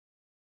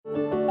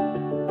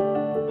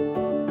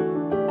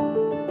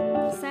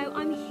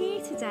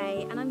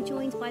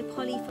by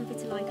Polly from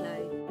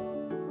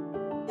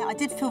Vitiliglow. Yeah, I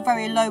did feel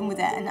very alone with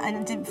it, and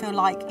I didn't feel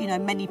like, you know,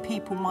 many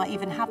people might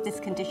even have this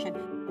condition.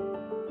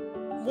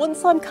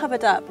 Once I'm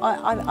covered up,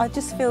 I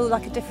just feel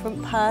like a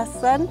different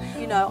person.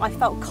 You know, I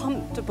felt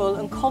comfortable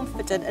and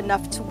confident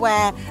enough to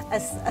wear a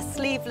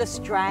sleeveless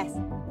dress.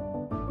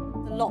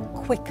 A lot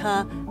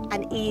quicker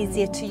and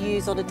easier to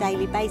use on a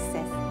daily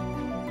basis.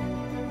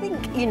 I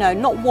think, you know,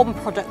 not one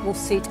product will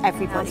suit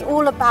everybody. It's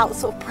all about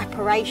sort of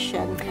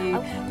preparation.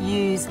 You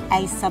use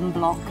a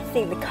sunblock. I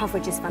think the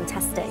coverage is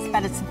fantastic. It's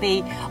better to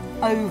be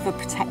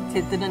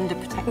overprotected than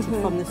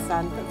underprotected from the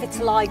sun. But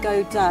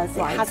Vitiliglow does.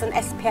 It has an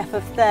SPF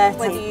of 30.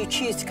 Whether you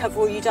choose to cover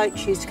or you don't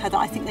choose to cover,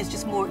 I think there's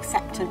just more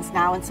acceptance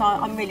now, and so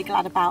I'm really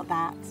glad about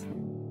that.